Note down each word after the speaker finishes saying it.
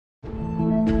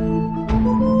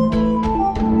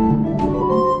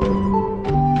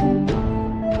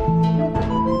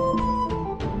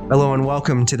Hello and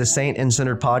welcome to the Saint and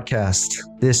Sinner podcast.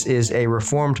 This is a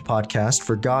reformed podcast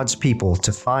for God's people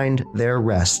to find their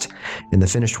rest in the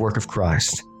finished work of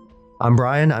Christ. I'm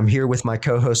Brian. I'm here with my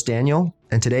co-host Daniel,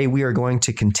 and today we are going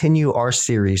to continue our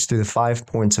series through the 5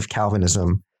 points of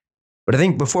Calvinism. But I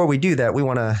think before we do that, we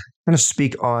want to kind of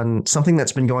speak on something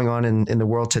that's been going on in the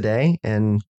world today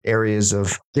and areas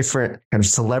of different kind of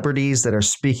celebrities that are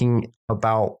speaking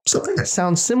about something that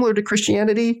sounds similar to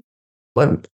Christianity,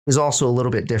 but is also a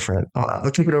little bit different. I'll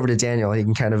kick it over to Daniel. He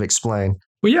can kind of explain.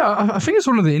 Well, yeah, I think it's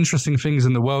one of the interesting things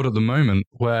in the world at the moment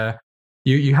where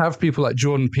you have people like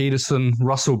Jordan Peterson,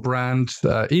 Russell Brand,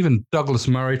 even Douglas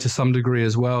Murray to some degree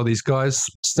as well. These guys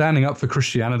standing up for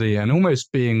Christianity and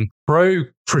almost being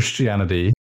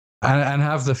pro-Christianity and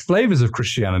have the flavors of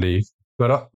Christianity,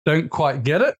 but don't quite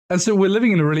get it. And so we're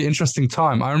living in a really interesting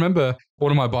time. I remember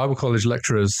one of my Bible college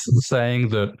lecturers saying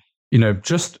that,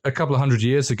 just a couple of hundred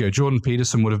years ago, Jordan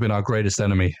Peterson would have been our greatest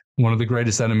enemy, one of the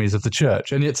greatest enemies of the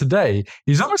church. And yet today,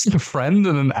 he's almost like a friend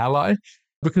and an ally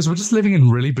because we're just living in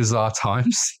really bizarre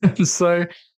times. And so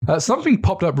something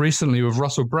popped up recently with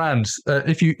Russell Brand.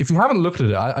 If you haven't looked at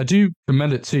it, I do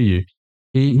commend it to you.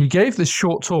 He gave this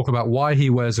short talk about why he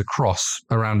wears a cross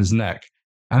around his neck.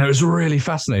 And it was really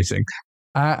fascinating.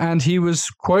 And he was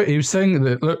saying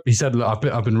that, look,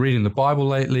 I've been reading the Bible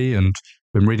lately and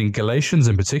been reading Galatians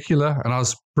in particular, and I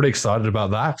was pretty excited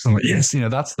about that because I'm like, yes,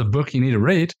 that's the book you need to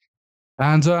read.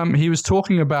 And he was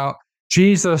talking about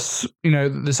Jesus,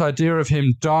 this idea of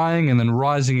him dying and then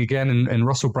rising again in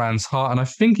Russell Brand's heart. And I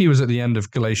think he was at the end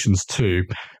of Galatians 2.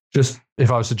 Just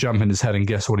if I was to jump in his head and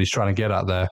guess what he's trying to get at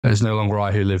there, there's no longer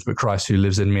I who live, but Christ who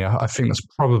lives in me. I think that's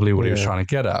probably what he was trying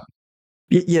to get at.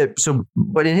 Yeah. So,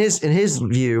 but in his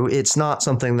view, it's not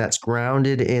something that's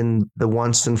grounded in the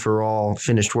once and for all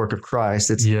finished work of Christ.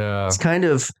 It's kind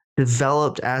of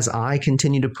developed as I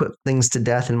continue to put things to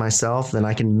death in myself, then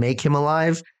I can make him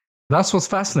alive. That's what's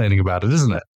fascinating about it,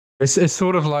 isn't it? It's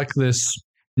sort of like this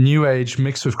new age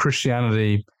mixed with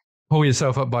Christianity, pull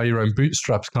yourself up by your own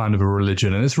bootstraps kind of a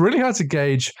religion. And it's really hard to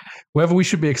gauge whether we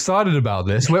should be excited about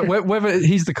this, whether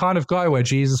he's the kind of guy where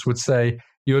Jesus would say,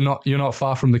 you're not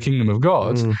far from the kingdom of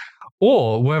God,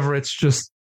 or whether it's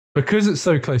just because it's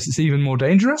so close, it's even more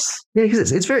dangerous. Yeah,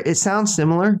 because it sounds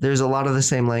similar. There's a lot of the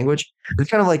same language.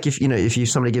 It's kind of like if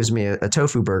somebody gives me a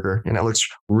tofu burger and it looks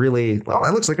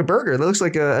that looks like a burger. It looks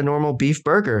like a normal beef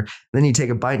burger. Then you take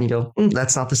a bite and you go,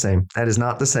 that's not the same. That is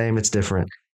not the same. It's different.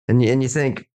 And you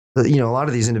think, a lot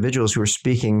of these individuals who are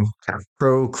speaking kind of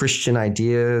pro-Christian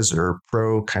ideas or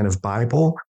pro kind of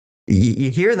Bible,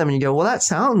 you hear them and you go, well, that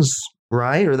sounds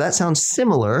right, or that sounds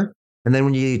similar. And then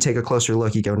when you take a closer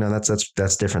look, you go, no,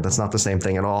 that's different. That's not the same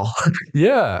thing at all.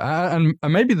 Yeah, and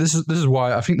maybe this is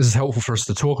why I think this is helpful for us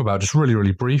to talk about just really,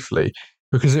 really briefly,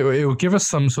 because it will give us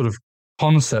some sort of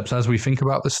concepts as we think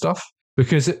about this stuff.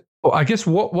 Because I guess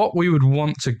what we would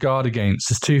want to guard against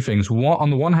is two things. On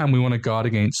the one hand, we want to guard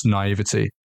against naivety,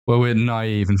 where we're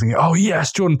naive and thinking, oh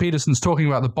yes, Jordan Peterson's talking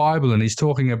about the Bible and he's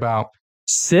talking about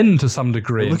sin to some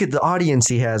degree. Look at the audience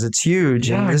he has. It's huge.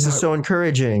 Yeah, and this is so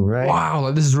encouraging, right? Wow,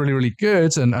 this is really, really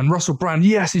good. And Russell Brand,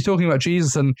 yes, he's talking about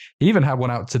Jesus. And he even had one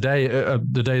out today,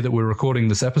 the day that we're recording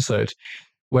this episode,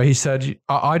 where he said,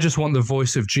 I just want the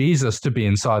voice of Jesus to be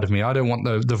inside of me. I don't want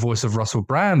the voice of Russell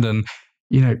Brand. And,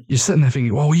 you're sitting there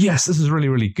thinking, well, yes, this is really,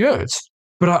 really good.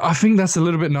 But I think that's a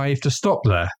little bit naive to stop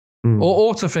there.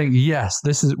 Or to think, yes,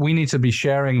 we need to be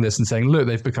sharing this and saying, look,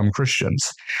 they've become Christians.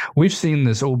 We've seen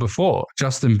this all before.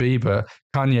 Justin Bieber,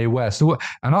 Kanye West,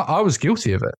 and I was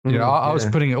guilty of it. I was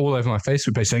putting it all over my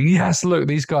Facebook page saying, yes, look,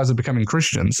 these guys are becoming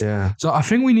Christians. Yeah. So I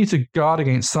think we need to guard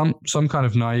against some kind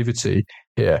of naivety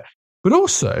here, but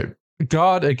also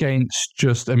guard against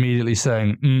just immediately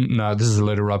saying, no, this is a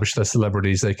load of rubbish. They're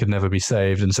celebrities. They could never be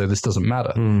saved. And so this doesn't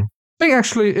matter. I think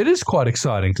actually it is quite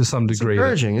exciting to some degree. It's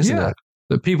encouraging, isn't it?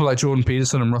 That people like Jordan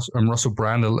Peterson and Russell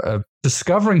Brand are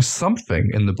discovering something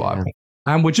in the Bible.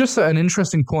 And we're just at an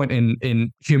interesting point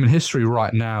in human history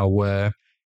right now where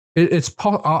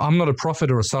I'm not a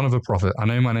prophet or a son of a prophet. I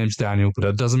know my name's Daniel, but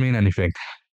that doesn't mean anything.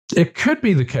 It could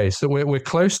be the case that we're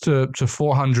close to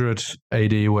 400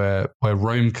 AD where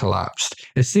Rome collapsed.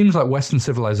 It seems like Western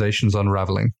civilization's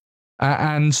unraveling.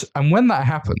 And when that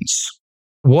happens,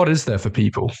 what is there for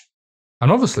people?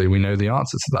 And obviously we know the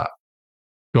answer to that.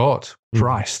 God,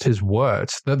 Christ, his word.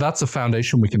 That's a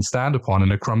foundation we can stand upon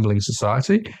in a crumbling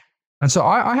society. And so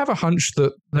I have a hunch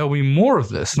that there'll be more of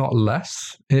this, not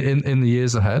less, in the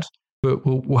years ahead. But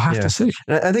we'll have to see.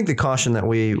 I think the caution that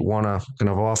we want to kind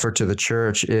of offer to the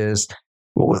church is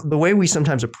the way we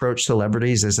sometimes approach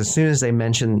celebrities is as soon as they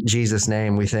mention Jesus'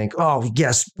 name, we think, oh,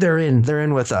 yes, they're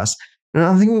in with us. And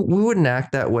I think we wouldn't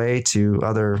act that way to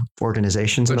other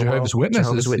organizations in the Jehovah's world. Witnesses,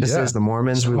 Jehovah's Witnesses, the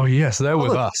Mormons. Yes, they're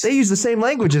with us. They use the same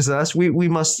language as us. We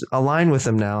must align with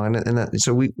them now,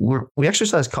 so we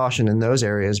exercise caution in those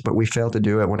areas, but we fail to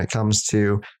do it when it comes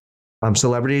to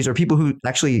celebrities or people who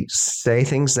actually say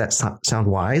things that sound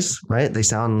wise, right? They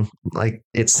sound like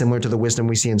it's similar to the wisdom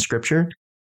we see in Scripture.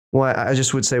 Well, I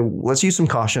just would say, let's use some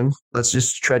caution. Let's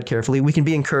just tread carefully. We can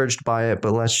be encouraged by it,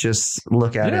 but let's just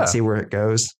look at it and see where it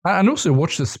goes. And also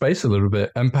watch the space a little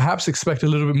bit, and perhaps expect a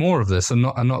little bit more of this, and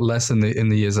not less in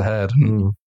the years ahead.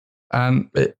 And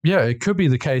it could be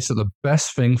the case that the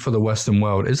best thing for the Western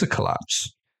world is a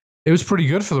collapse. It was pretty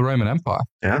good for the Roman Empire.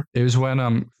 Yeah, it was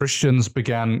when Christians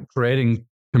began creating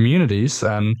communities,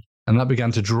 and that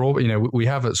began to draw. We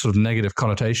have a sort of negative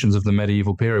connotations of the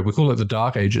medieval period. We call it the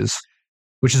Dark Ages,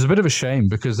 which is a bit of a shame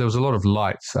because there was a lot of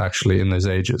light actually in those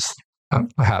ages.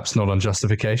 Perhaps not on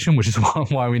justification, which is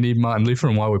why we need Martin Luther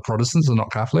and why we're Protestants and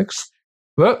not Catholics.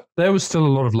 But there was still a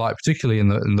lot of light, particularly in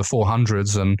the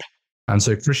 400s, and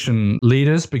so Christian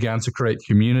leaders began to create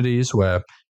communities where,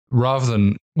 rather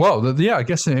than I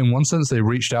guess in one sense they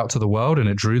reached out to the world and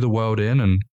it drew the world in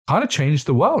and kind of changed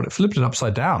the world. It flipped it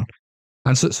upside down.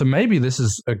 And so maybe this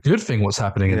is a good thing, what's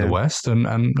happening in the West, and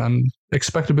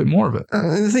expect a bit more of it.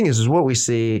 And the thing is what we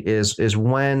see is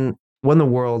when the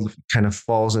world kind of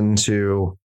falls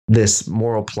into this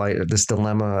moral plight, this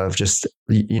dilemma of just,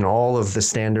 all of the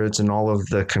standards and all of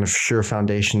the kind of sure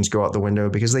foundations go out the window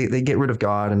because they get rid of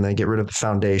God and they get rid of the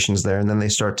foundations there. And then they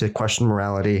start to question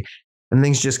morality and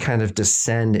things just kind of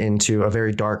descend into a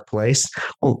very dark place.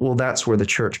 Well, that's where the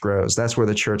church grows. That's where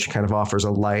the church kind of offers a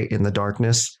light in the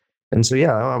darkness. And so,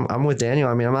 I'm with Daniel.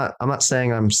 I mean, I'm not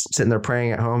saying I'm sitting there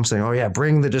praying at home saying, oh yeah,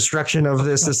 bring the destruction of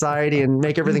this society and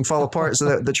make everything fall apart so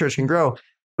that the church can grow.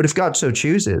 But if God so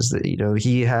chooses that,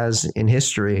 he has in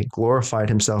history glorified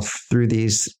himself through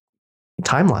these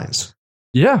timelines.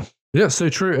 Yeah, so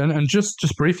true. And just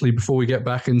briefly before we get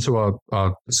back into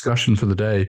our discussion for the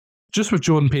day, just with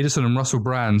Jordan Peterson and Russell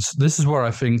Brand, this is where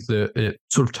I think that it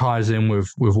sort of ties in with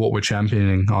what we're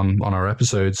championing on our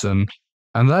episodes.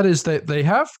 And that is that they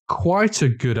have quite a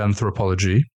good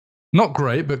anthropology. Not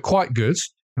great, but quite good.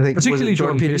 I think particularly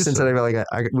Jordan Peterson said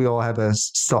we all have a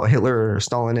Hitler or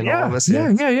Stalin in all of us.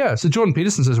 Yeah. So Jordan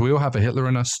Peterson says we all have a Hitler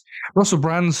in us. Russell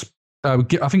Brand's, I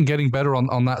think, getting better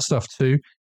on that stuff too.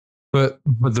 But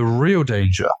the real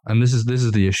danger, and this is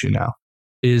the issue now,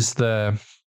 is the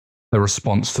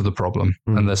response to the problem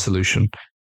and their solution.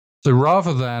 So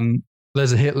rather than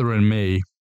there's a Hitler in me,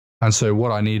 and so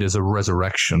what I need is a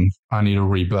resurrection. I need a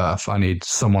rebirth. I need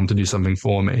someone to do something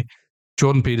for me.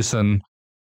 Jordan Peterson,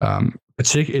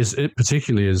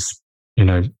 particularly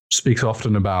speaks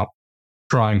often about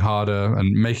trying harder and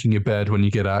making your bed when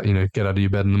you get out of your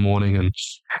bed in the morning and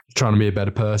trying to be a better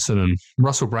person. And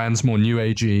Russell Brand's more new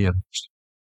agey. And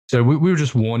so we would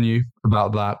just warn you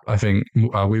about that. I think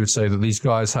we would say that these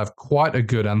guys have quite a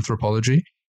good anthropology,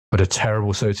 but a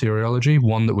terrible soteriology,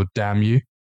 one that would damn you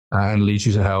and lead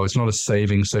you to hell. It's not a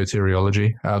saving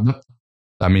soteriology.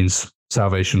 That means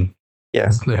salvation. Yeah,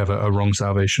 they have a wrong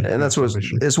salvation. And that's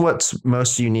what's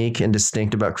most unique and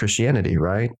distinct about Christianity,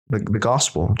 right? The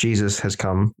gospel. Jesus has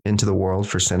come into the world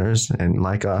for sinners and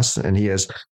like us, and he has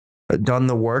done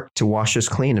the work to wash us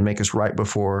clean and make us right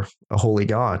before a holy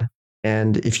God.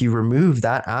 And if you remove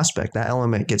that aspect, that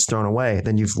element gets thrown away,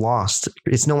 then you've lost.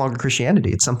 It's no longer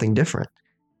Christianity. It's something different.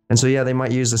 And so, they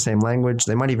might use the same language.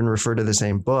 They might even refer to the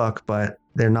same book, but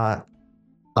they're not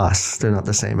us. They're not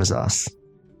the same as us.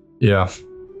 Yeah.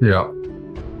 All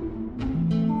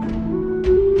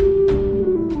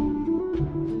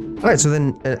right. So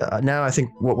then now I think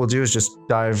what we'll do is just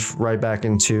dive right back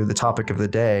into the topic of the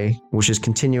day, which is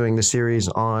continuing the series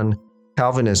on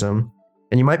Calvinism.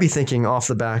 And you might be thinking off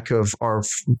the back of our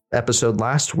episode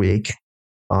last week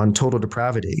on total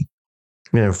depravity.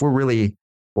 If we're really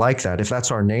like that, if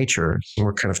that's our nature,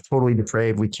 we're kind of totally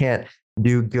depraved. We can't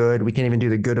do good. We can't even do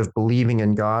the good of believing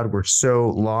in God. We're so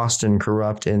lost and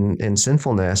corrupt in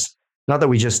sinfulness. Not that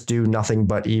we just do nothing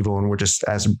but evil and we're just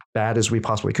as bad as we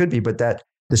possibly could be, but that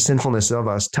the sinfulness of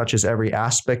us touches every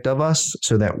aspect of us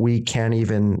so that we can't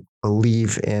even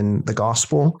believe in the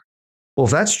gospel. Well,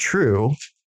 if that's true,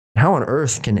 how on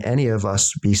earth can any of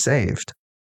us be saved?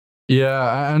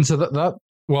 Yeah, and so that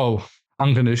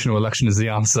unconditional election is the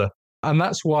answer. And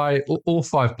that's why all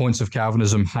 5 points of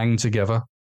Calvinism hang together.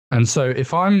 And so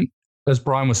if I'm, as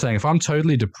Brian was saying, if I'm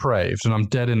totally depraved and I'm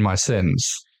dead in my sins,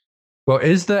 well,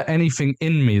 is there anything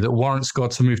in me that warrants God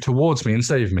to move towards me and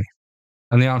save me?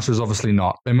 And the answer is obviously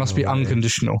not. It must be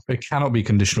unconditional. It cannot be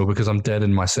conditional because I'm dead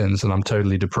in my sins and I'm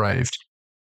totally depraved.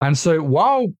 And so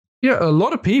while Yeah, a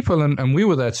lot of people, and we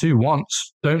were there too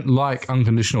once, don't like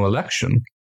unconditional election.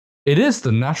 It is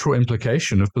the natural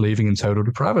implication of believing in total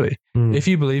depravity. If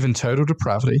you believe in total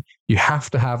depravity, you have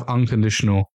to have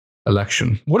unconditional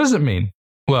election. What does it mean?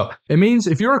 Well, it means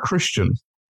if you're a Christian,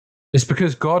 it's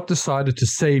because God decided to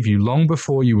save you long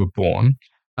before you were born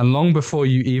and long before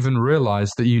you even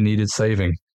realized that you needed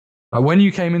saving. When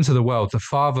you came into the world, the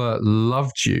Father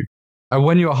loved you. And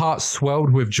when your heart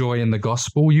swelled with joy in the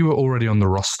gospel, you were already on the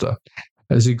roster.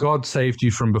 As God saved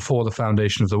you from before the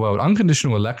foundation of the world.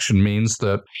 Unconditional election means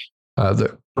that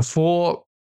before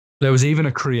there was even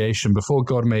a creation, before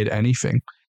God made anything,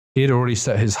 he had already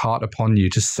set his heart upon you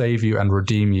to save you and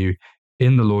redeem you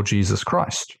in the Lord Jesus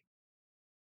Christ.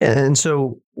 And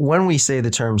so when we say the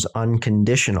terms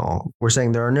unconditional, we're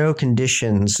saying there are no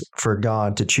conditions for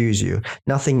God to choose you,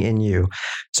 nothing in you.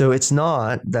 So it's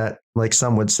not that, like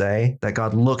some would say, that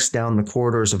God looks down the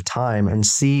corridors of time and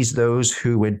sees those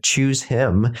who would choose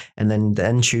him and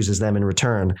then chooses them in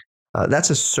return. That's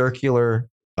a circular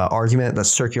argument.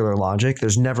 That's circular logic.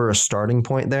 There's never a starting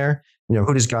point there.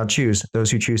 Who does God choose? Those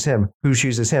who choose him. Who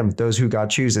chooses him? Those who God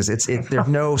chooses. There's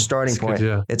no starting point. Good,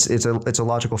 yeah. It's a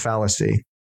logical fallacy.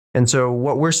 And so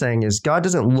what we're saying is God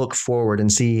doesn't look forward and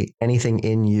see anything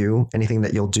in you, anything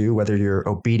that you'll do, whether your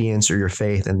obedience or your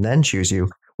faith, and then choose you.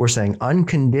 We're saying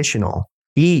unconditional.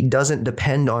 He doesn't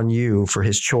depend on you for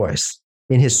his choice.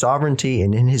 In his sovereignty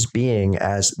and in his being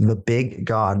as the big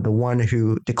God, the one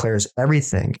who declares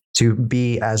everything to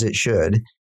be as it should,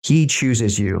 he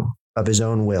chooses you of his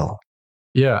own will.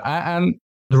 Yeah, and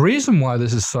the reason why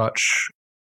this is such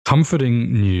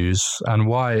comforting news and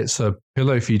why it's a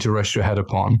pillow for you to rest your head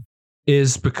upon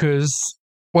is because,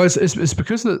 well, it's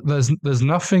because there's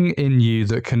nothing in you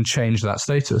that can change that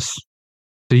status.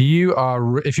 So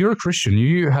if you're a Christian,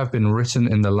 you have been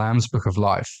written in the Lamb's Book of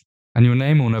Life, and your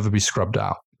name will never be scrubbed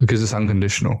out because it's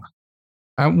unconditional.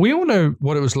 And we all know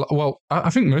what it was like. Well,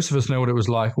 I think most of us know what it was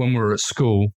like when we were at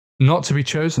school not to be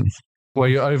chosen, where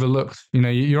you're overlooked.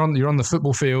 You're on the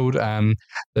football field and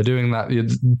they're doing that. You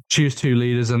choose two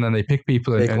leaders and then they pick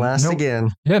people. Pick last again.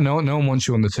 Yeah, no one wants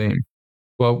you on the team.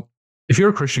 Well, if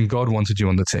you're a Christian, God wanted you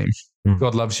on the team.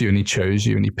 God loves you and he chose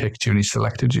you and he picked you and he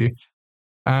selected you.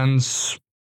 And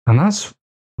that's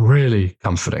really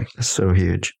comforting. It's so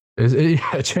huge.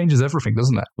 It changes everything,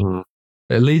 doesn't it?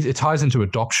 It ties into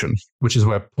adoption, which is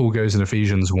where Paul goes in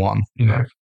Ephesians 1.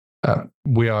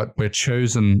 We're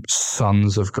chosen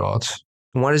sons of God.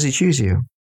 Why does he choose you?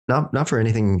 Not for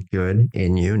anything good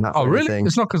in you. Not for really? Anything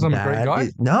it's not because I'm a great guy?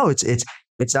 No,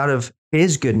 it's out of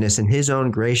his goodness and his own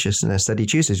graciousness that he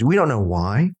chooses. We don't know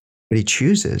why, but he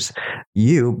chooses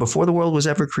you before the world was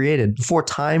ever created, before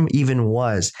time even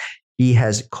was. He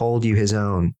has called you his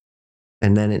own.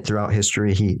 And then throughout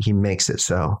history, he makes it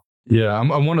so. Yeah,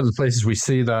 and one of the places we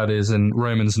see that is in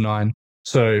Romans 9.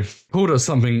 So Paul does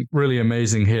something really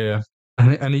amazing here.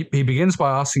 And he begins by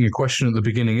asking a question at the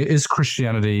beginning. Is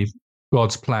Christianity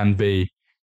God's plan B?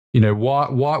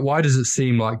 Why does it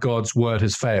seem like God's word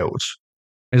has failed?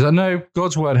 He's like, no,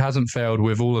 God's word hasn't failed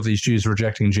with all of these Jews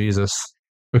rejecting Jesus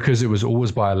because it was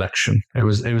always by election. It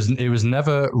was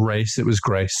never race, it was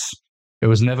grace. It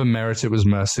was never merit, it was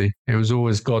mercy. It was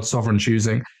always God's sovereign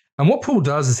choosing. And what Paul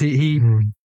does is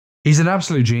he's an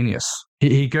absolute genius.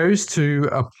 He goes to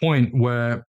a point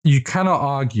where you cannot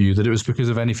argue that it was because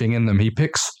of anything in them. He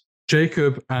picks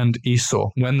Jacob and Esau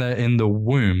when they're in the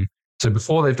womb, so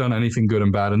before they've done anything good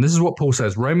and bad. And this is what Paul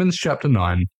says, Romans chapter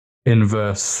 9 in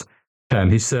verse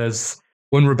 10. He says,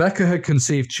 when Rebekah had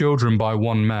conceived children by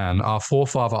one man, our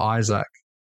forefather Isaac,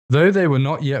 though they were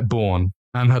not yet born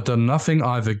and had done nothing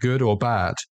either good or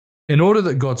bad, in order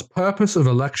that God's purpose of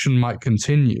election might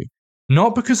continue,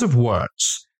 not because of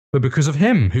works, but because of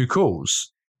him who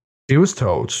calls. He was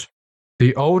told,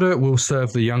 the older will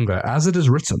serve the younger, as it is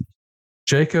written,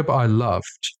 Jacob I loved,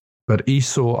 but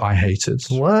Esau I hated.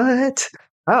 What?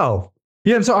 How?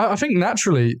 Yeah, and so I think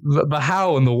naturally the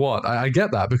how and the what, I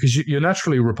get that, because you're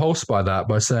naturally repulsed by that,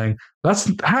 by saying, that's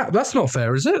not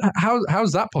fair, is it?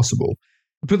 How's that possible?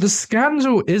 But the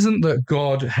scandal isn't that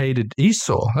God hated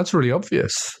Esau. That's really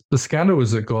obvious. The scandal is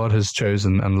that God has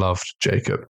chosen and loved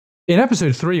Jacob. In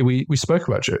episode 3, we spoke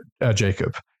about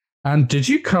Jacob. And did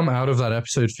you come out of that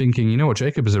episode thinking, you know what,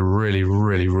 Jacob is a really,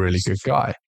 really, really good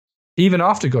guy? Even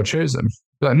after God chose him.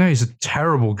 Like, no, he's a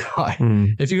terrible guy.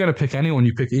 If you're going to pick anyone,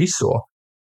 you pick Esau.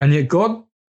 And yet God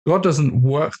doesn't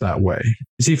work that way.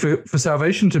 You see, for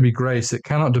salvation to be grace, it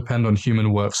cannot depend on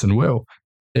human works and will.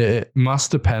 It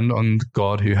must depend on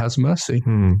God who has mercy.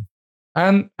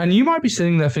 And you might be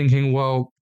sitting there thinking,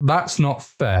 well, that's not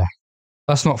fair.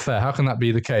 That's not fair. How can that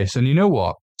be the case? And you know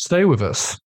what? Stay with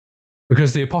us.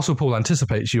 Because the Apostle Paul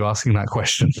anticipates you asking that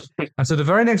question. And so the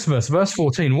very next verse, verse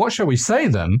 14, what shall we say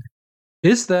then?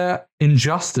 Is there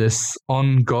injustice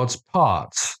on God's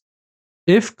part?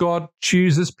 If God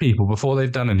chooses people before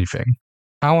they've done anything,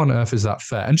 how on earth is that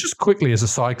fair? And just quickly as a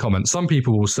side comment, some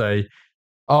people will say,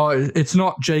 oh, it's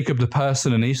not Jacob the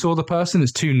person and Esau the person,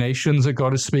 it's two nations that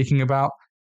God is speaking about.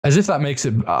 As if that makes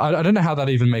it, I don't know how that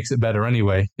even makes it better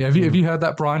anyway. Have you heard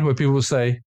that, Brian, where people will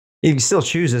say, he still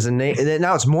chooses a name.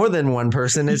 Now it's more than one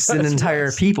person. It's an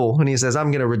entire people. And he says, I'm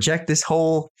going to reject this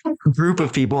whole group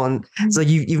of people. And it's like,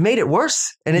 you've made it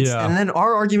worse. And and then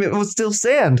our argument will still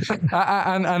stand.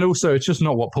 And also, it's just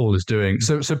not what Paul is doing.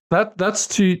 So that's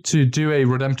to do a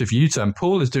redemptive U-turn.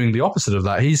 Paul is doing the opposite of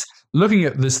that. He's looking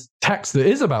at this text that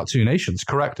is about two nations,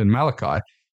 correct, in Malachi.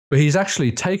 But he's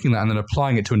actually taking that and then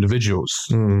applying it to individuals,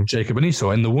 Jacob and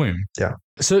Esau, in the womb. Yeah.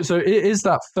 So is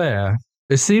that fair?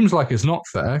 It seems like it's not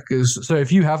fair. So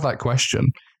if you have that question,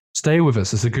 stay with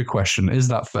us. It's a good question. Is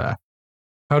that fair?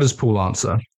 How does Paul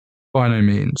answer? By no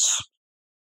means.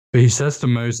 But he says to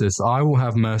Moses, I will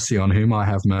have mercy on whom I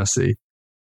have mercy,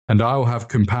 and I will have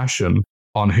compassion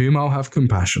on whom I'll have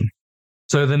compassion.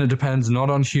 So then it depends not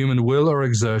on human will or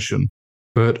exertion,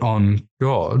 but on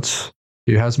God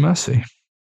who has mercy.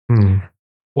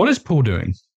 What is Paul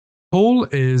doing? Paul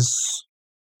is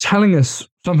telling us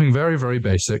something very, very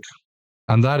basic.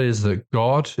 And that is that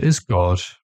God is God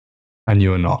and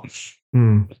you are not.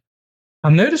 And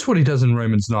notice what he does in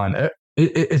Romans 9.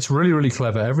 It's really, really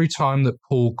clever. Every time that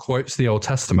Paul quotes the Old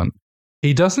Testament,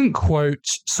 he doesn't quote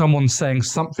someone saying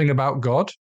something about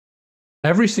God.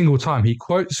 Every single time he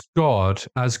quotes God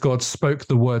as God spoke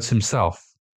the words himself.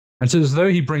 And so as though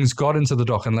he brings God into the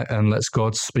dock and lets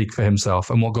God speak for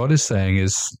himself. And what God is saying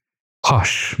is,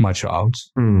 hush, my child.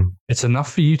 It's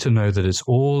enough for you to know that it's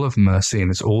all of mercy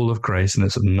and it's all of grace and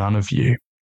it's none of you.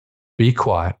 Be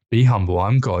quiet. Be humble.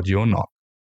 I'm God. You're not.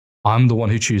 I'm the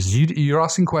one who chooses. You're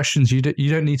asking questions. You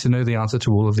don't need to know the answer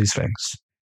to all of these things.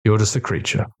 You're just a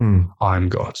creature. I'm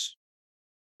God.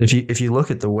 If you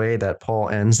look at the way that Paul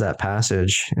ends that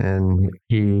passage and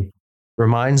he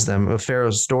reminds them of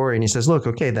Pharaoh's story and he says, look,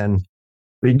 okay, then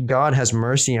God has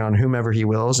mercy on whomever he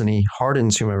wills and he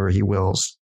hardens whomever he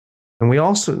wills. And we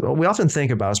often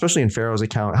think about, especially in Pharaoh's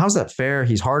account, how's that fair?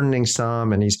 He's hardening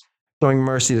some and he's showing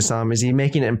mercy to some. Is he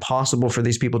making it impossible for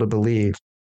these people to believe?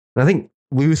 And I think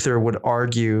Luther would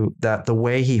argue that the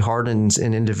way he hardens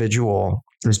an individual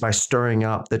is by stirring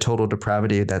up the total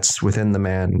depravity that's within the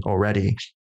man already.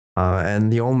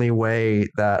 And the only way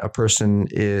that a person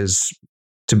is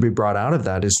to be brought out of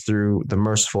that is through the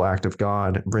merciful act of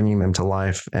God, bringing them to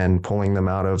life and pulling them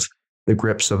out of the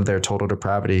grips of their total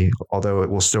depravity, although it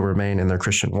will still remain in their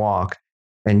Christian walk,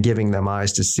 and giving them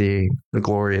eyes to see the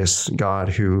glorious God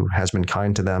who has been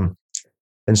kind to them.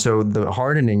 And so the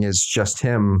hardening is just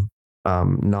him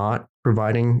not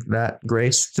providing that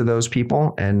grace to those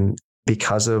people. And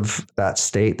because of that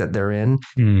state that they're in,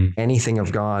 anything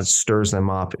of God stirs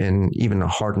them up in even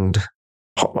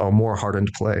a more hardened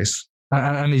place.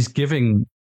 And he's giving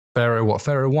Pharaoh what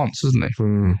Pharaoh wants, isn't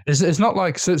he? It's not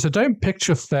like, so don't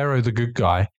picture Pharaoh the good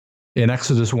guy in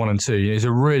Exodus 1 and 2. He's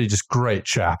a really just great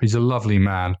chap. He's a lovely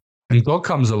man. And God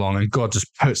comes along and God just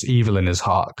puts evil in his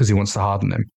heart because he wants to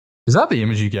harden him. Is that the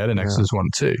image you get in Exodus 1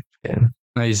 and 2? Yeah.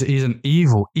 No, he's an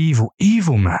evil, evil,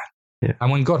 evil man. Yeah. And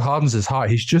when God hardens his heart,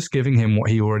 he's just giving him what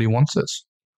he already wanted.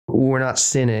 We're not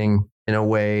sinning in a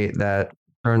way that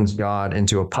turns God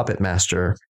into a puppet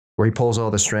master where he pulls all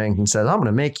the strength and says, I'm going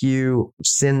to make you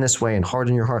sin this way and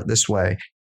harden your heart this way.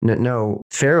 No,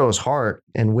 Pharaoh's heart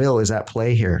and will is at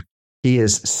play here. He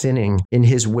is sinning in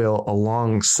his will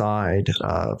alongside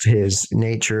of his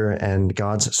nature and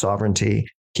God's sovereignty.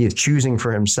 He is choosing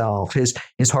for himself.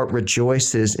 His heart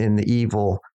rejoices in the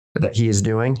evil that he is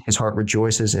doing. His heart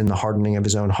rejoices in the hardening of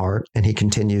his own heart, and he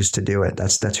continues to do it.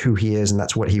 That's who he is, and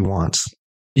that's what he wants.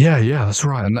 Yeah, that's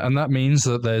right. And that means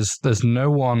that there's no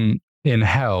one in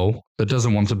hell that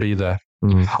doesn't want to be there.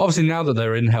 Obviously, now that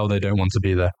they're in hell, they don't want to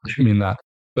be there. I mean that.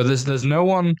 But there's no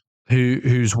one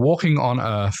who's walking on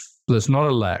earth that's not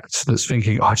elect, that's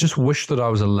thinking, I just wish that I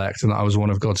was elect and that I was one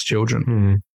of God's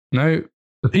children. No,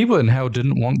 the people in hell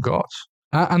didn't want God.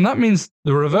 And that means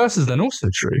the reverse is then also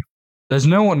true. There's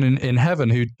no one in heaven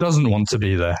who doesn't want to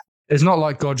be there. It's not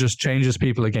like God just changes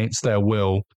people against their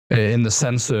will in the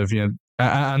sense of,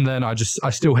 and then I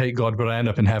still hate God, but I end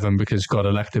up in heaven because God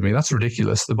elected me. That's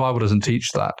ridiculous. The Bible doesn't teach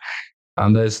that.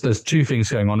 And there's two things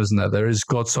going on, isn't there? There is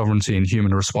God's sovereignty and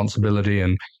human responsibility,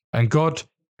 and God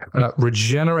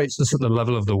regenerates us at the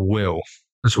level of the will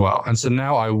as well. And so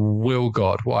now I will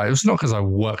God. Why? It's not because I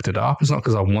worked it up. It's not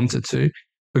because I wanted to,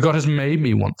 but God has made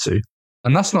me want to.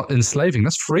 And that's not enslaving,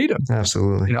 that's freedom.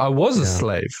 Absolutely. I was a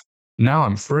slave. Now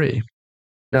I'm free.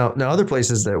 Now, other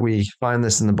places that we find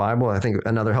this in the Bible, I think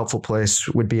another helpful place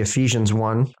would be Ephesians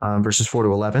 1, verses 4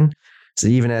 to 11. So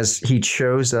even as he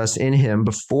chose us in him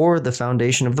before the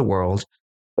foundation of the world,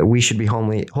 that we should be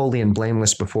holy and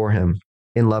blameless before him.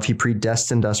 In love, he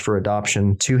predestined us for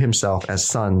adoption to himself as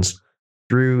sons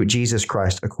through Jesus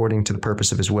Christ, according to the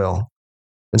purpose of his will.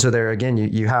 And so there again,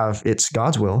 you have, it's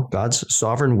God's will, God's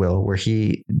sovereign will, where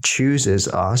he chooses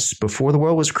us before the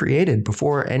world was created,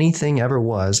 before anything ever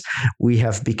was. We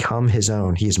have become his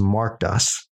own. He's marked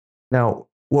us. Now,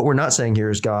 what we're not saying here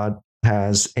is God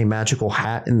has a magical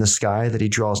hat in the sky that he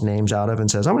draws names out of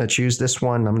and says, I'm going to choose this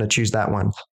one, I'm going to choose that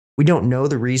one. We don't know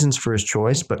the reasons for his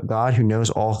choice, but God, who knows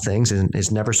all things and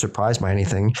is never surprised by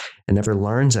anything and never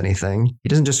learns anything, he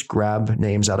doesn't just grab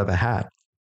names out of a hat.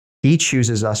 He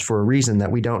chooses us for a reason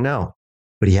that we don't know,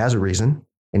 but he has a reason,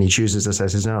 and he chooses us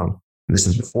as his own. This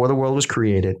is before the world was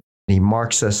created, and he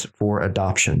marks us for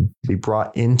adoption, to be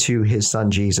brought into his son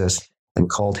Jesus and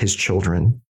called his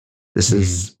children. This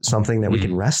is something that we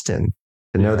can rest in,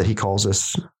 to know that he calls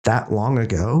us that long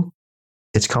ago.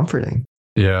 It's comforting.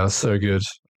 Yeah, so good.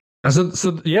 And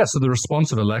so the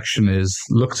response of election is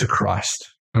look to Christ.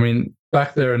 I mean,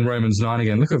 back there in Romans 9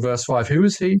 again, look at verse 5. Who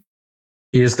is he?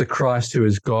 He is the Christ who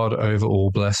is God over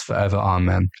all, blessed forever.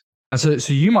 Amen. And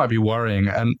so you might be worrying,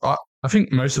 and I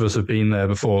think most of us have been there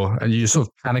before, and you're sort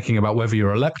of panicking about whether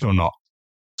you're elect or not.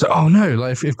 So, oh no,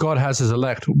 like if God has his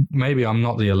elect, maybe I'm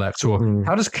not the elect. Or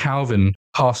how does Calvin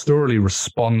pastorally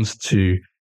respond to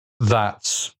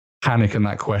that panic and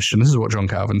that question? This is what John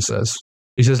Calvin says.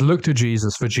 He says, look to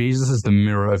Jesus, for Jesus is the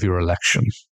mirror of your election.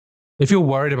 If you're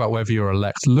worried about whether you're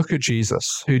elect, look at Jesus.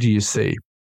 Who do you see?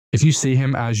 If you see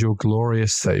him as your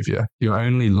glorious Savior, your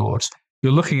only Lord,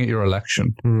 you're looking at your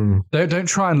election. Don't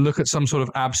try and look at some sort of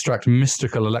abstract,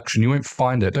 mystical election. You won't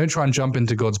find it. Don't try and jump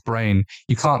into God's brain.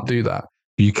 You can't do that.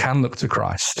 You can look to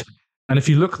Christ. And if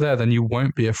you look there, then you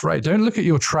won't be afraid. Don't look at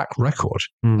your track record.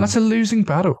 That's a losing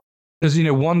battle. Because,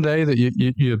 one day that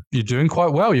you're doing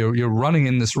quite well, you're running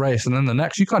in this race, and then the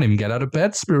next you can't even get out of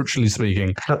bed, spiritually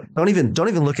speaking. Don't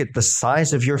even look at the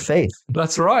size of your faith.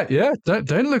 That's right. Yeah.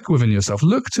 Don't look within yourself.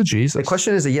 Look to Jesus. The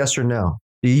question is a yes or no.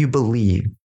 Do you believe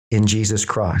in Jesus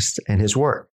Christ and his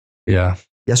work? Yeah.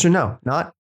 Yes or no?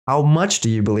 Not how much do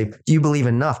you believe? Do you believe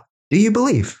enough? Do you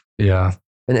believe? Yeah.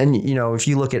 And if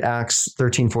you look at Acts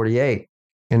 13:48,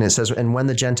 and it says, and when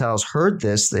the Gentiles heard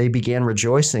this, they began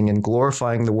rejoicing and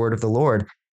glorifying the word of the Lord.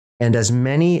 And as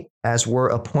many as were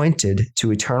appointed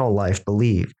to eternal life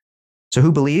believed. So who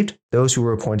believed? Those who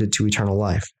were appointed to eternal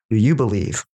life. Do you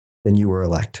believe? Then you were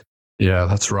elect. Yeah,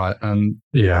 that's right. And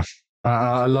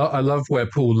I love where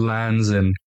Paul lands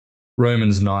in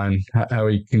Romans 9, how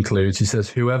he concludes. He says,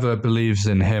 whoever believes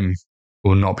in him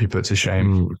will not be put to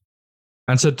shame.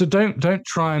 And so don't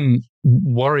try and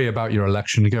worry about your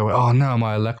election. You go, oh no, am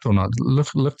I elect or not?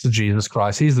 Look to Jesus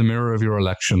Christ. He's the mirror of your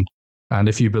election. And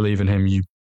if you believe in him, you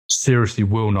seriously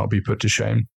will not be put to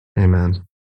shame. Amen.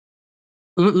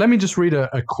 Let me just read a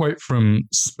quote from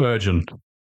Spurgeon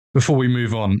before we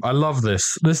move on. I love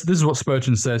this. This is what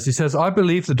Spurgeon says. He says, I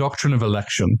believe the doctrine of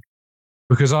election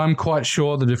because I'm quite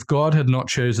sure that if God had not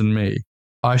chosen me,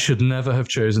 I should never have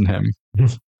chosen him.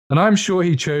 And I'm sure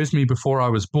he chose me before I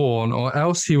was born, or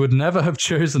else he would never have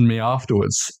chosen me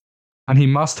afterwards. And he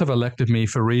must have elected me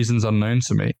for reasons unknown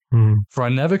to me. For I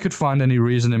never could find any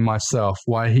reason in myself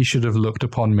why he should have looked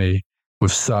upon me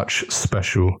with such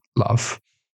special love.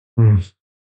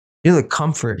 The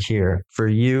comfort here for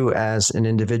you as an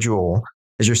individual,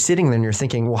 as you're sitting there and you're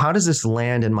thinking, well, how does this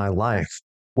land in my life?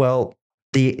 Well,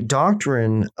 the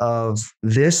doctrine of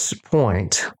this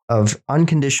point of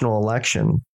unconditional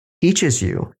election teaches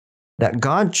you that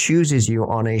God chooses you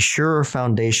on a surer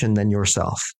foundation than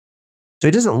yourself. So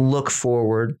he doesn't look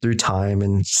forward through time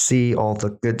and see all the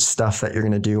good stuff that you're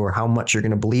going to do or how much you're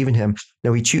going to believe in him.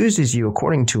 No, he chooses you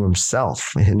according to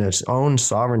himself, in his own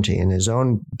sovereignty, in his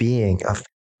own being of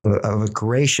a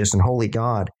gracious and holy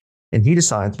God. And he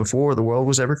decides before the world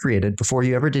was ever created, before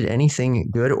you ever did anything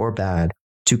good or bad,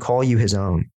 to call you his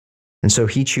own. And so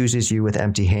he chooses you with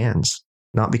empty hands,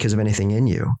 not because of anything in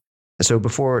you. And so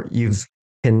before you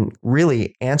can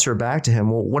really answer back to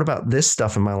him, well, what about this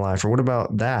stuff in my life? Or what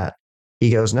about that? He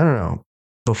goes, no.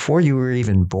 Before you were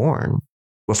even born,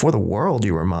 before the world,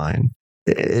 you were mine.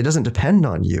 It doesn't depend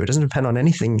on you. It doesn't depend on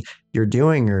anything you're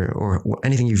doing or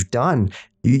anything you've done.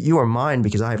 You are mine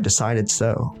because I have decided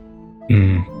so.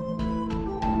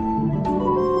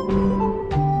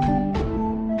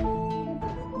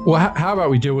 Well, how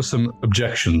about we deal with some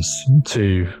objections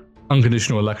to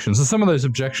unconditional election? So some of those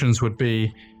objections would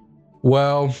be,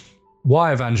 well,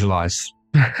 why evangelize?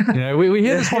 We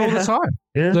hear this one all the time.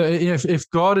 Yeah. If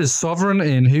God is sovereign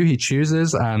in who he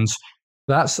chooses and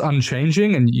that's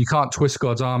unchanging and you can't twist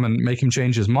God's arm and make him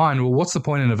change his mind, well, what's the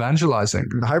point in evangelizing?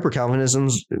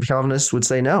 Calvinists would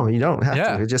say, no, you don't have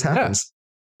to. It just happens.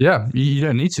 Yeah, you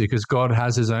don't need to, because God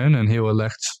has his own and he'll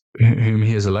elect whom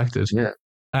he has elected. Yeah.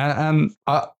 And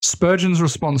Spurgeon's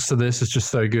response to this is just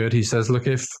so good. He says, look,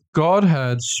 if God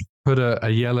had put a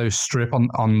yellow strip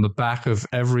on the back of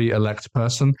every elect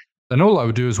person, then all I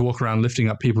would do is walk around lifting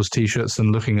up people's T-shirts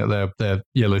and looking at their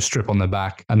yellow strip on their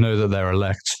back and know that they're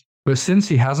elect. But since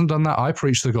he hasn't done that, I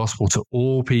preach the gospel to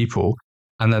all people.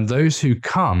 And then those who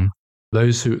come,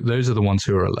 those are the ones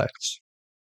who are elect.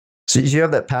 So you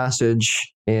have that passage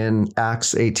in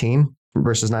Acts 18,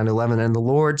 verses 9 to 11. And the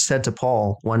Lord said to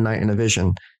Paul one night in a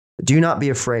vision, do not be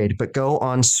afraid, but go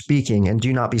on speaking and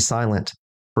do not be silent,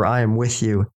 for I am with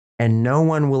you, and no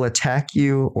one will attack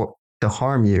you or to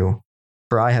harm you,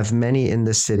 for I have many in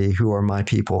this city who are my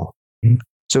people.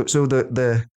 Mm-hmm. So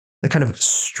the kind of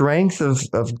strength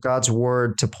of God's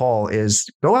word to Paul is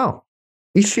go out,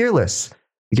 be fearless,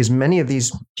 because many of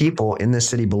these people in this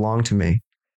city belong to me.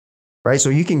 Right? So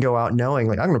you can go out knowing,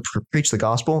 like, I'm going to preach the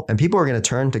gospel and people are going to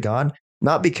turn to God,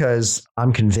 not because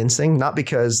I'm convincing, not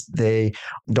because they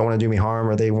don't want to do me harm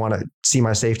or they want to see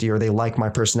my safety or they like my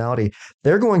personality.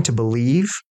 They're going to believe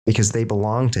because they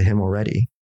belong to him already.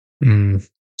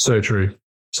 So true.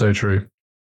 So true.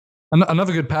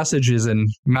 Another good passage is in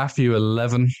Matthew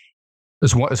 11.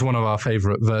 It's one of our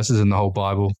favorite verses in the whole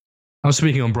Bible. I'm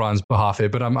speaking on Brian's behalf here,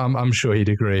 but I'm sure he'd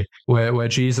agree, where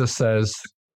Jesus says,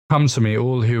 come to me,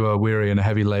 all who are weary and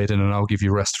heavy laden, and I'll give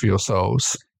you rest for your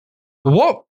souls.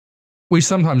 What we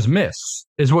sometimes miss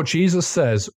is what Jesus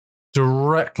says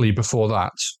directly before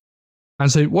that. And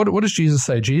so what does Jesus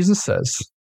say? Jesus says,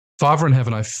 Father in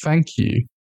heaven, I thank you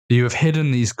that you have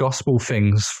hidden these gospel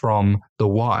things from the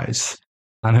wise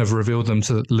and have revealed them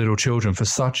to little children, for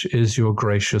such is your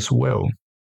gracious will.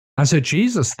 And so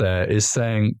Jesus there is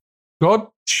saying, God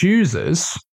chooses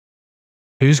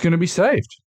who's going to be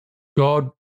saved. God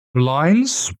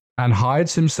blinds and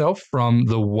hides himself from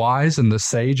the wise and the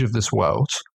sage of this world,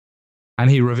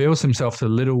 and he reveals himself to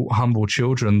little humble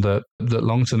children that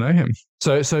long to know him.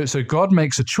 So God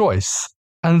makes a choice,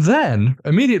 and then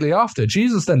immediately after,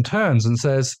 Jesus then turns and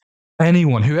says,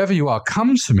 anyone, whoever you are,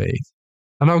 come to me,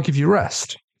 and I'll give you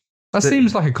rest. That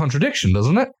seems like a contradiction,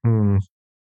 doesn't it?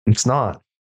 It's not.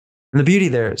 And the beauty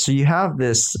there, so you have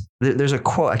this, there's a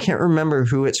quote, I can't remember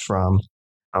who it's from.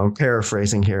 I'm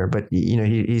paraphrasing here, but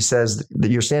he says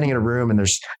that you're standing in a room and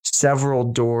there's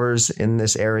several doors in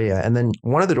this area. And then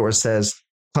one of the doors says,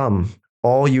 come,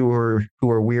 all you who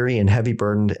are weary and heavy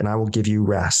burdened, and I will give you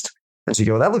rest. And so you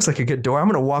go, that looks like a good door. I'm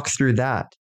going to walk through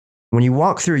that. When you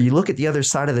walk through, you look at the other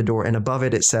side of the door, and above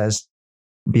it, it says,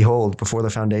 behold, before the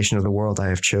foundation of the world, I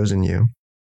have chosen you.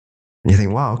 And you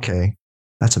think, wow, okay,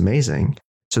 that's amazing.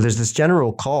 So there's this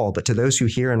general call, but to those who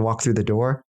hear and walk through the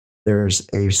door, there's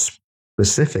a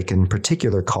specific and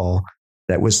particular call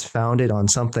that was founded on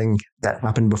something that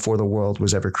happened before the world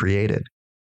was ever created.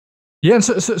 Yeah, and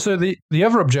so the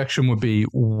other objection would be,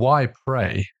 why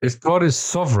pray? If God is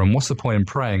sovereign, what's the point in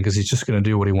praying? Because he's just going to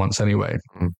do what he wants anyway.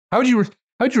 How would you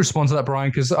respond to that, Brian?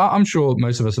 Because I'm sure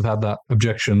most of us have had that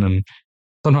objection, and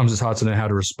sometimes it's hard to know how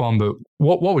to respond. But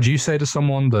what would you say to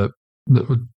someone that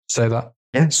would say that?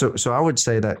 Yeah, so I would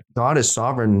say that God is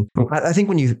sovereign. I think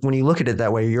when you look at it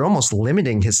that way, you're almost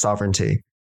limiting his sovereignty,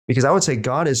 because I would say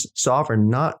God is sovereign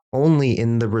not only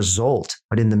in the result,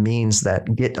 but in the means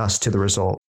that get us to the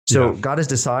result. So God has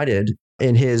decided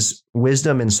in his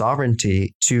wisdom and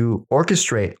sovereignty to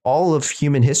orchestrate all of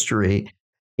human history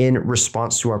in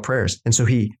response to our prayers. And so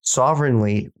he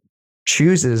sovereignly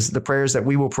chooses the prayers that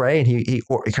we will pray, and he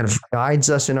kind of guides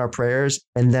us in our prayers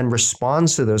and then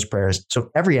responds to those prayers. So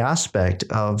every aspect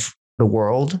of the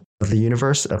world, of the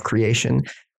universe, of creation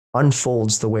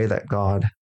unfolds the way that God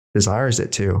desires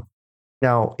it to.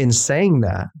 Now, in saying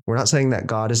that, we're not saying that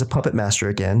God is a puppet master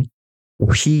again.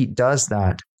 He does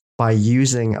that by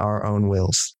using our own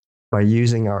wills, by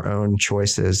using our own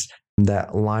choices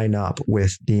that line up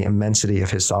with the immensity of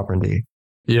his sovereignty.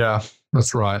 Yeah,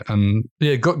 that's right. And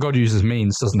yeah, God uses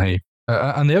means, doesn't he?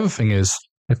 And the other thing is,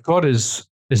 if God is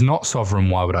not sovereign,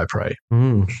 why would I pray?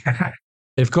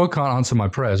 If God can't answer my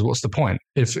prayers, what's the point?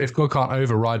 If God can't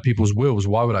override people's wills,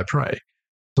 why would I pray?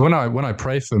 So when I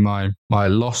pray for my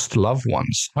lost loved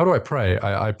ones, how do I pray?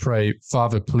 I pray,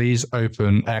 Father, please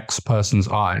open X person's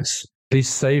eyes. Please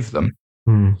save them.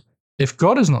 If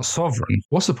God is not sovereign,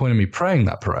 what's the point of me praying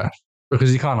that prayer?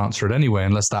 Because he can't answer it anyway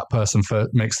unless that person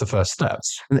makes the first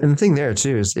steps. And the thing there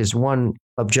too is one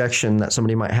objection that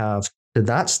somebody might have. to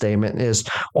that statement is,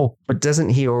 oh, but doesn't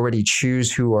he already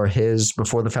choose who are his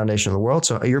before the foundation of the world?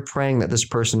 So you're praying that this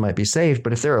person might be saved,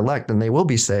 but if they're elect, then they will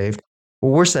be saved. What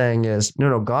we're saying is,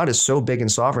 no, God is so big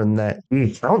and sovereign that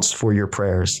he accounts for your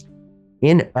prayers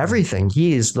in everything.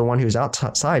 He is the one who's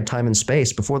outside time and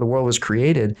space before the world was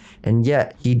created, and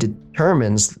yet he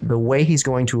determines the way he's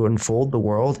going to unfold the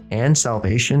world and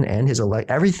salvation and his elect.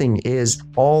 Everything is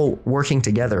all working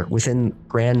together within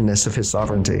grandness of his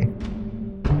sovereignty.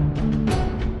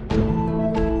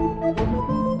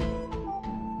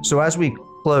 So as we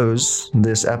close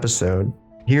this episode,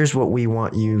 here's what we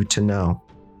want you to know.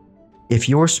 If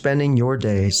you're spending your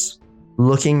days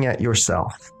looking at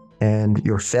yourself and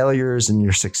your failures and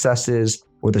your successes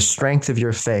or the strength of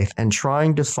your faith and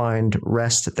trying to find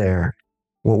rest there,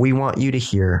 what we want you to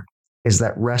hear is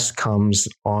that rest comes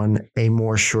on a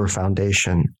more sure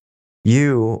foundation.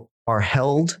 You are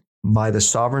held by the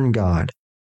sovereign God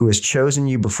who has chosen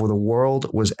you before the world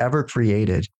was ever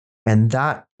created. And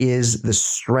that is the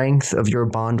strength of your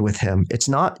bond with him. It's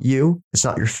not you. It's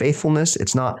not your faithfulness.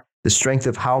 It's not the strength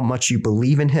of how much you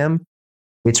believe in him.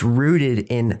 It's rooted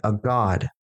in a God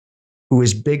who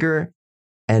is bigger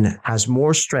and has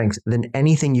more strength than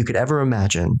anything you could ever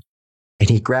imagine. And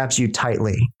he grabs you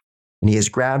tightly. And he has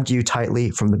grabbed you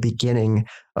tightly from the beginning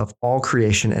of all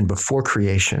creation. And before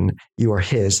creation, you are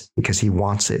his because he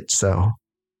wants it so.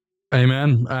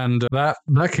 Amen. And that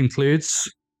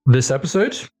concludes this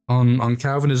episode on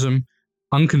Calvinism,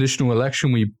 unconditional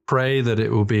election. We pray that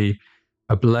it will be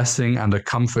a blessing and a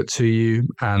comfort to you.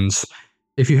 And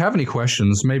if you have any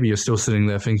questions, maybe you're still sitting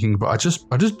there thinking, but I just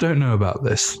don't know about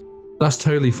this. That's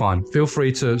totally fine. Feel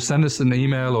free to send us an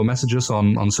email or message us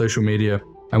on social media,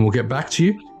 and we'll get back to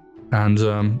you.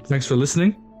 And thanks for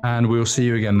listening, and we'll see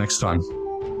you again next time.